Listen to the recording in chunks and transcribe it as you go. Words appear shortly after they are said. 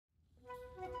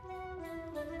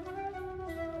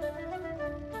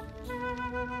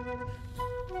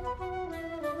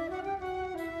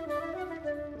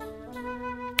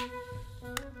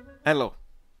Hello,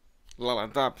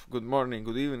 Lalantap, good morning,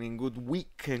 good evening, good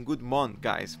week, and good month,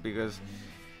 guys, because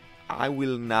I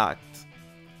will not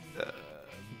uh,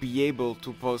 be able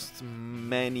to post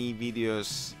many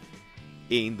videos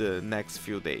in the next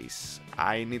few days.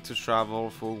 I need to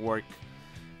travel for work,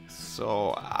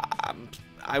 so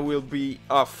I will be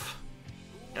off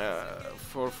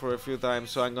for a few times,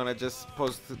 so I'm gonna just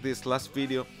post this last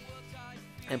video,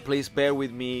 and please bear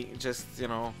with me, just,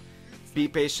 be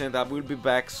patient. I will be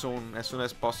back soon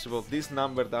as possible. This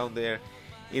number down there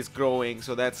is growing,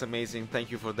 so that's amazing.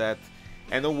 Thank you for that.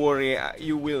 And don't worry,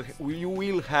 you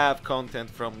will have content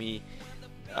from me.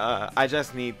 I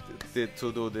just need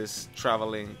to do this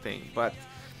traveling thing, but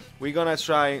we're gonna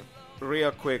try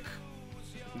real quick.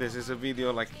 This is a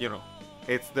video, like,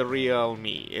 it's the real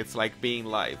me. It's like being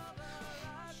live.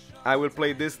 I will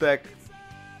play this deck.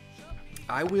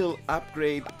 I will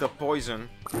upgrade the poison,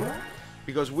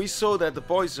 because we saw that the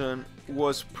poison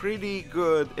was pretty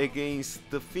good against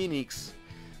the Phoenix.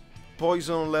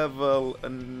 Poison level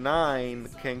 9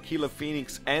 can kill a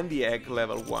Phoenix and the egg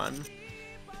level 1.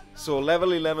 So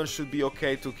level 11 should be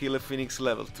okay to kill a Phoenix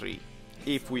level 3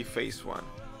 if we face one.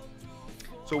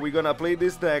 So we're gonna play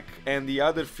this deck and the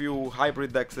other few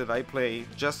hybrid decks that I play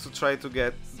just to try to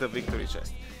get the victory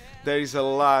chest. There is a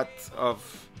lot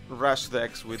of rush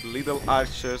decks with little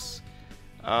archers,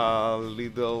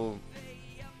 little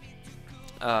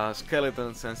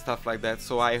skeletons and stuff like that,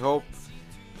 so I hope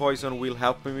poison will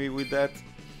help me with that.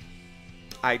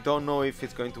 I don't know if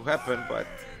it's going to happen, but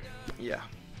yeah.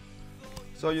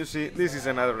 So you see, this is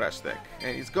another rush deck,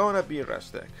 and it's gonna be a rush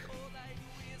deck.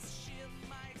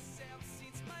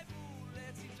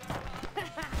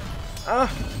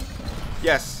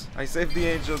 Yes, I saved the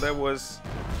angel. That was...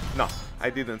 no, I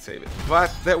didn't save it,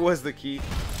 but that was the key.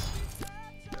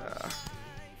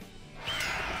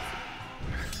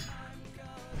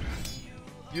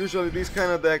 Usually these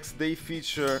kind of decks, they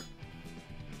feature...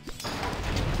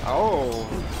 oh!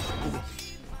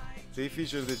 They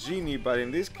feature the genie, but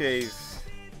in this case...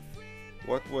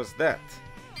 what was that?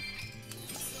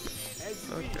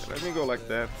 Okay, let me go like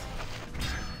that.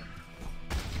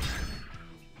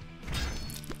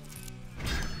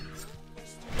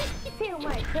 Feel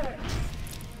my curse.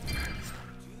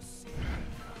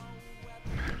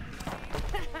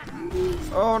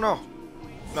 Oh no!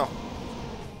 No.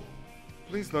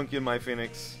 Please don't kill my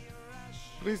Phoenix.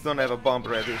 Please don't have a bomb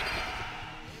ready.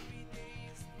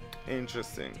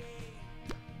 Interesting.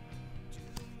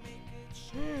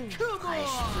 Come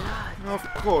on. Of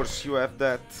course you have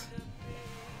that.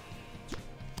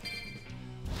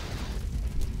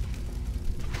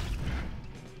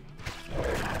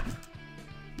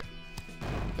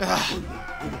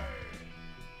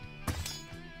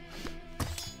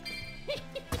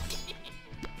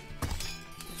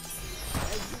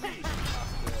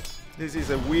 This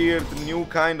is a weird new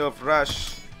kind of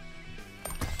rush.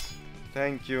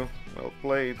 Thank you. Well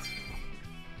played.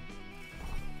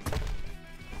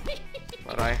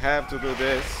 But I have to do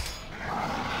this.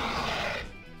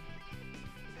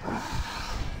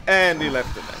 And he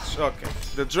left the match. Okay.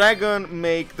 The dragon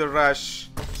make the rush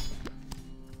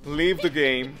leave the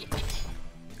game.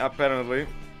 Apparently.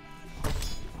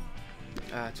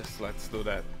 Just let's do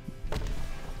that.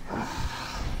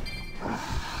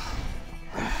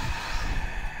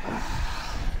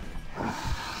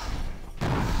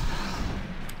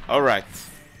 Alright.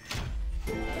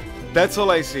 That's all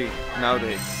I see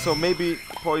nowadays. So maybe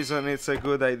poison is a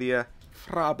good idea.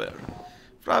 Fraber.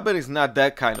 Fraber is not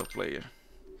that kind of player.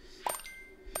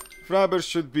 Fraber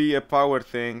should be a power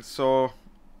thing, so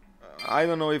I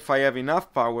don't know if I have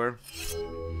enough power.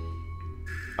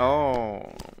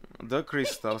 Oh, the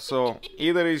crystal. So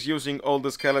either he's using all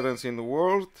the skeletons in the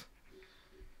world,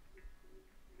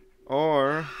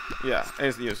 or yeah,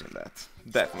 he's using that.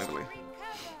 Definitely.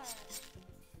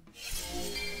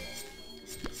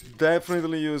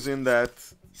 Definitely using that.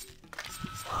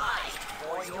 Fight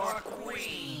for your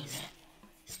queen.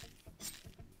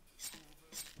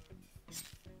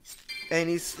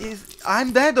 And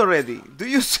I'm dead already. Do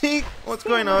you see what's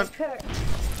going on?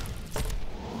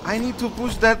 I need to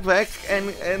push that back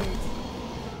and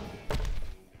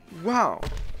wow.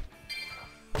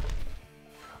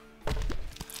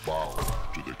 Bow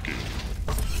to the king.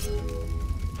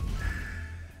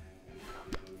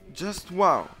 Just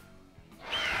wow.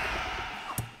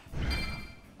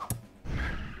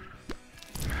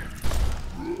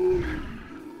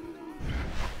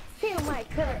 Feel my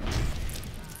curse.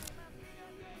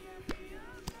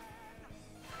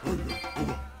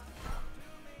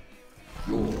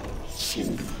 Your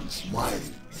soul is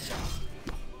mine.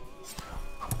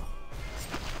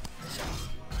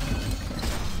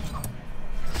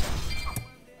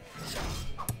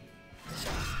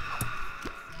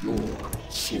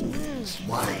 soul's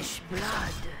mine. Fresh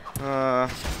blood.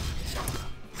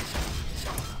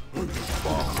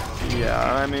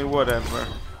 Yeah, I mean, whatever.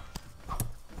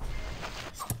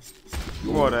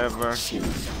 Whatever.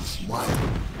 Soul's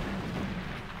mine.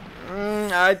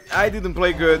 I didn't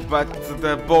play good, but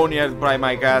the Boneyard by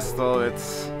my castle,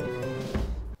 it's...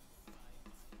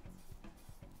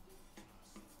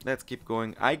 Let's keep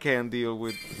going. I can't deal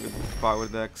with power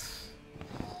decks.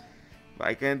 But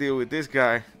I can't deal with this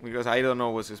guy, because I don't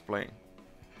know what he's playing.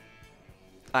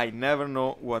 I never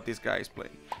know what this guy is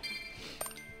playing.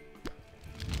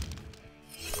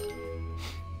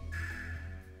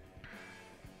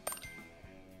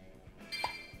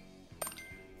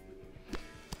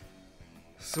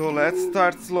 So let's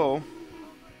start slow.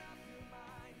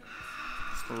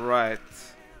 Right.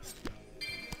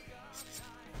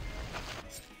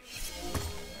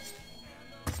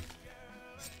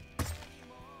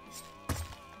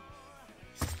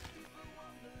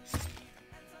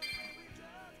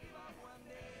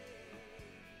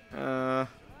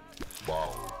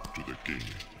 Bow to the king.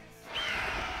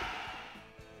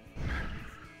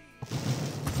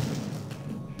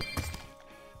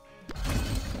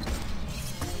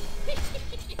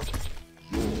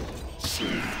 Your soul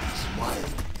is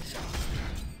mine.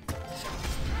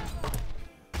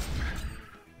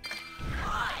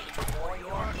 Fight for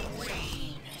your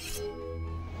queen.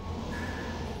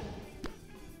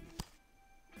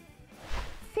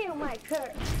 Feel my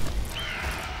curse.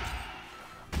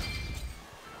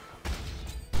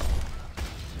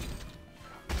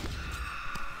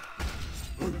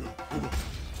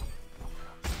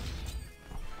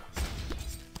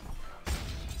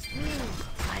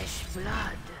 Fresh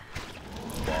blood.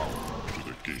 Bow to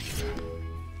the king.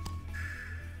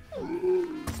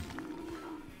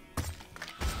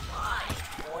 Fight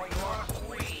for your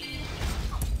queen.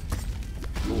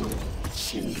 Your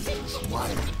soul is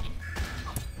mine.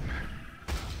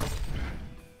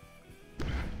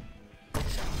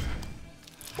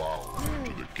 Bow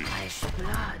to the king. Fresh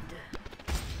blood.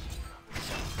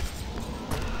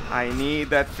 I need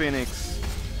that Phoenix.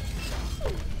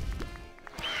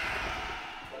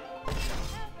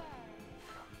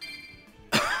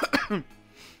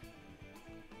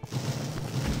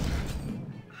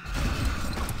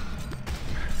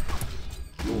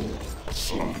 Your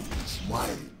soul is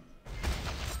mine.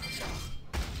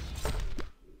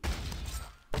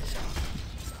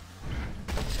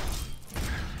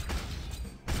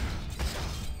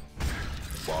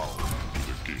 Bow to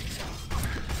the king.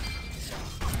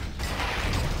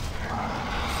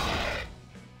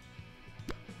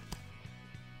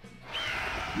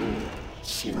 Your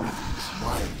soul is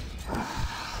mine.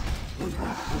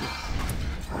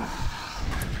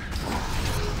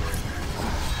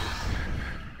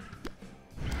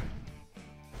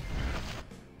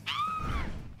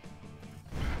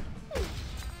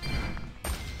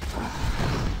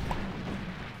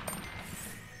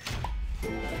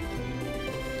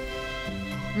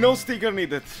 No sticker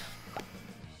needed.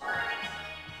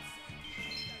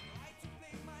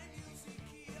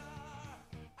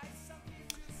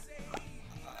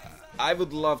 I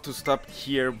would love to stop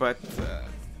here, but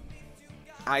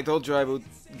I told you I would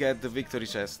get the victory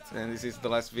chest, and this is the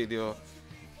last video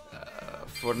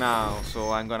for now.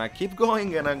 So I'm gonna keep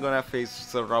going, and I'm gonna face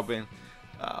Sir Robin,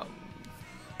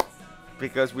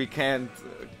 because we can't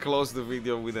close the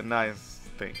video with a nice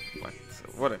thing. But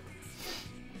whatever.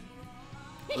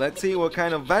 Let's see what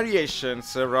kind of variation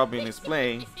Sir Robin is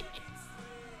playing,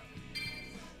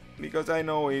 because I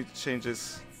know it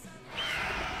changes.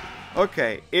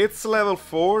 Okay, it's level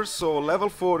 4, so level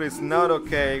 4 is not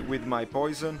okay with my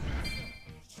poison.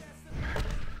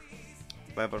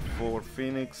 Level 4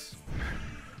 Phoenix.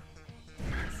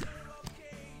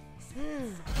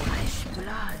 Fresh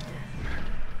blood.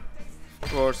 Of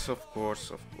course, of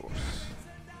course, of course.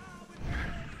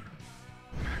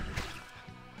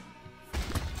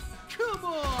 Come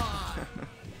on!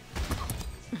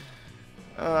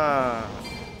 Ah,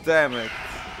 damn it.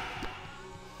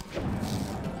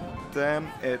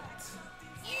 Damn it.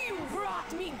 You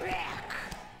brought me back!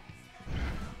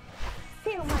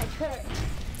 Feel my curse.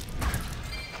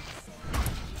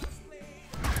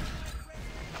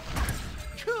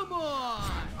 Come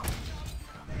on!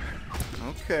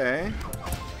 Okay.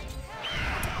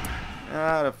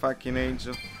 Ah, the fucking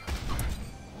angel.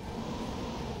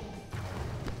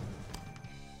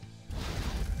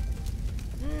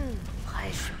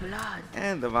 Fresh blood.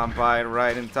 And the vampire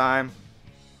right in time.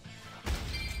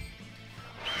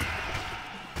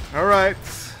 Alright.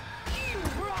 You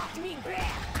brought me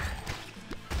back!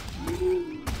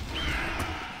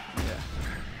 Yeah.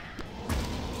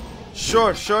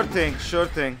 Sure thing, sure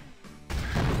thing.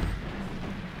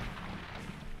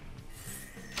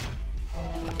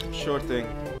 Sure thing.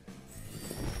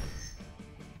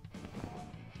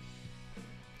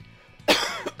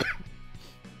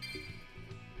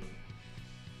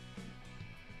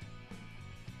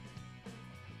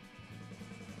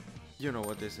 You know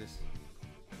what this is.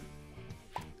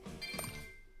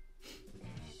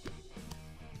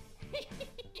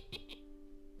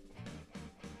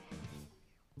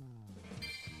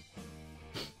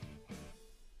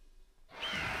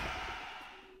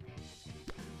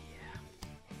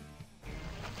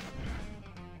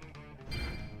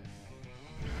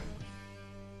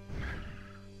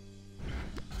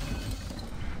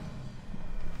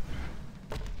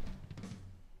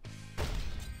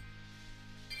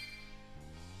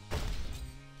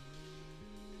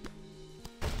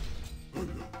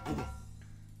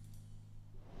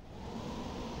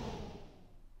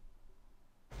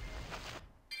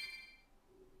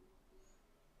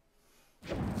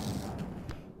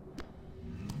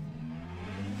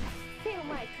 Feel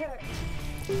my curse.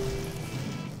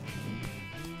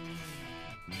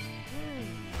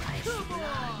 Fresh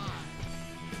blood.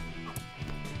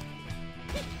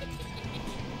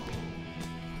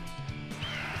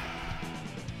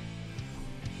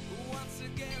 Once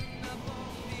again upon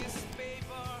this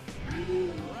paper,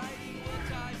 writing what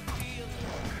I feel.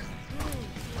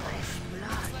 Fresh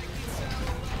blood. Like it's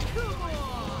all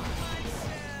for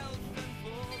myself and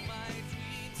for my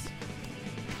dreams.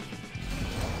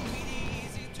 Really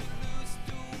easy to lose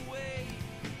the way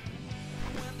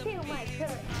when the Feel my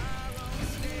curse. are on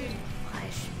stake.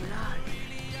 Fresh blood.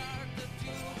 Really hard to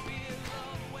feel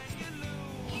love when you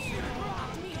lose. You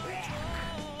brought me back.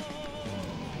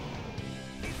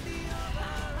 It's the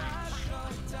rush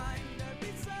of time. There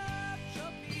is such a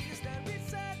peace, there is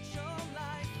such a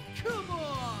life. Come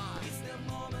on. It's the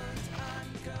moment I'm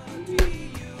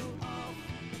cutting you off.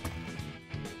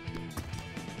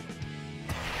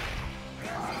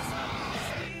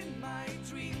 In my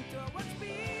dream towards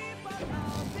people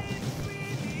out in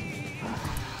freely.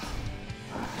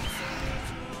 It's a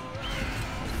natural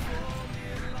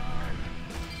formula.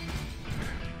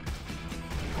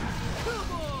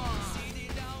 Come on.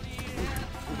 Sitting down here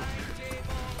at my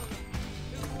table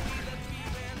with a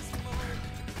beer and smoke.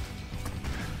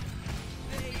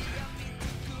 They got me to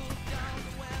cool down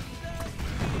when the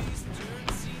breeze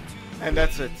turns into. And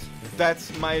that's it. That's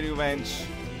my revenge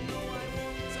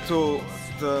to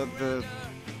the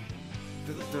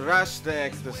Rush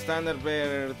deck, the Standard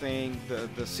Bearer thing,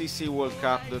 the CC World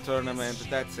Cup, the tournament.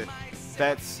 That's it.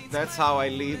 That's how I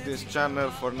leave this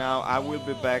channel for now. I will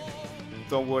be back.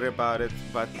 Don't worry about it.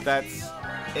 But that's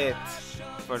it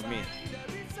for me.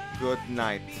 Good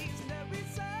night.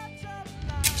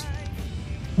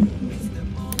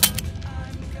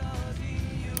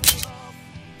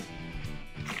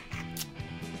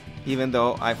 Even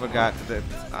though I forgot that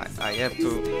I have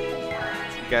to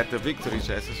get the victory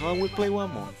chest, so I will play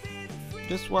one more.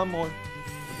 Just one more.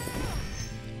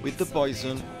 With the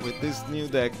poison, with this new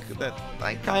deck that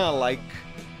I kinda like.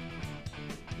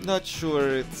 Not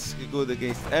sure it's good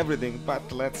against everything,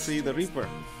 but let's see the Reaper.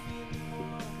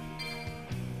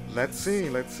 Let's see.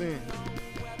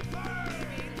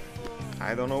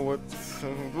 I don't know what to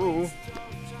do.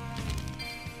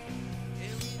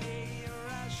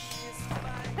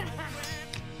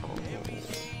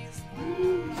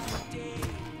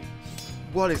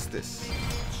 What is this?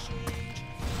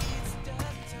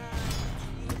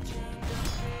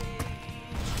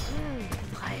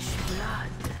 Fresh blood.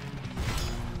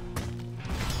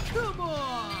 Come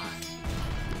on!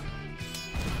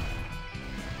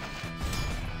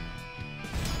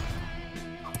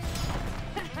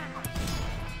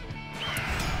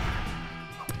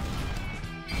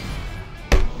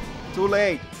 Too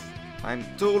late. I'm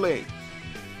too late.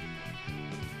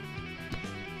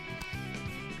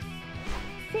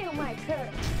 Feel my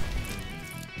curse.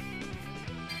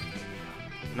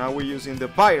 Now we're using the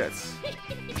pirates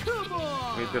Come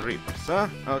on! with the Reapers, huh?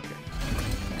 Okay.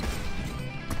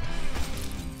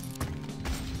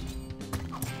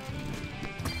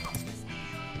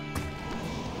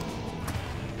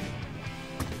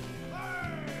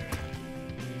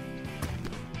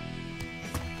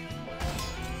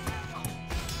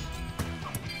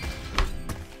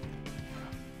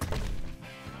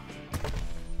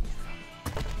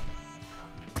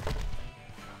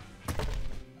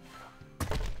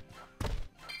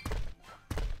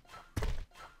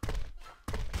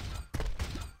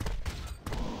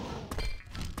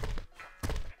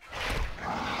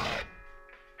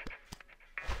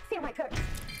 Feel my curse.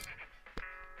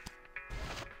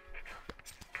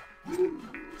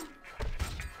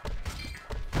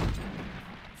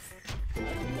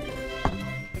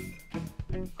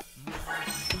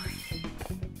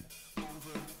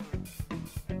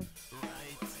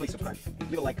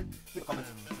 leave a like, leave a comment.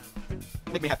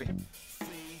 Make me happy.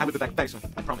 I will be back very soon.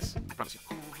 I promise. I promise you.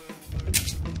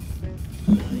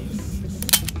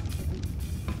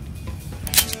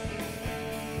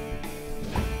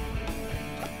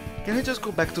 Can I just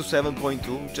go back to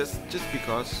 7.2? Just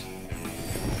because.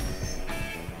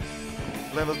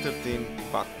 Level 13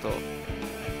 battle.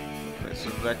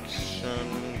 Resurrection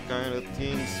kind of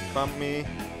thing, spammy.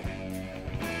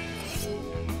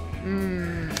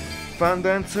 Fan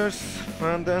dancers,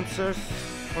 fan dancers,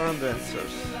 fan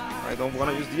dancers. I don't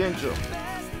want to use the angel.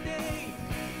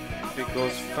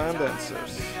 Because fan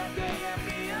dancers.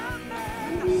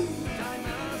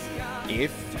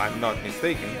 If I'm not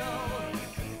mistaken.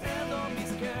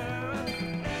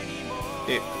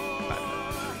 If I'm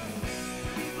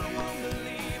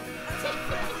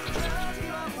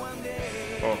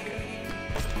okay.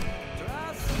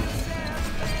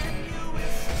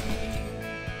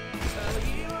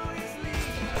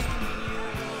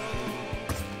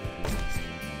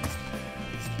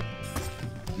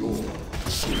 Your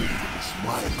soul is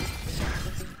mine.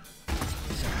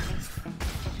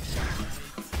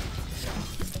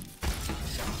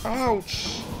 Ouch!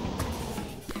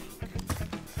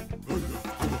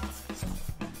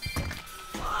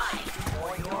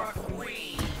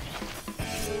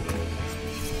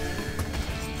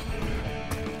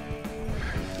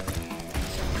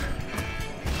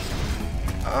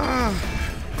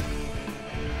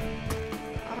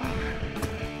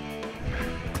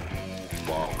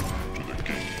 Bow to the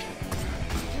king.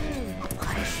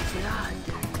 Fresh blood.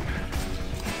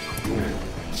 Your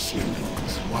soul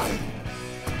is mine.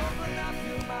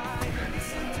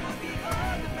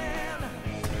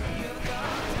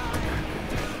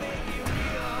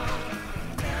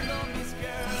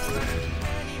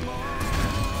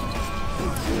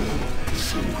 Your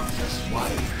soul is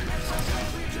mine.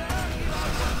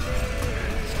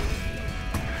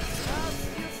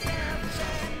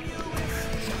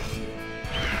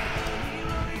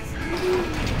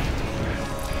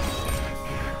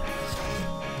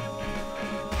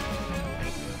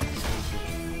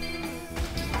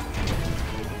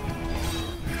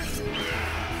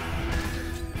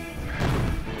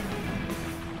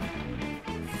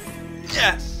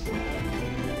 Yes!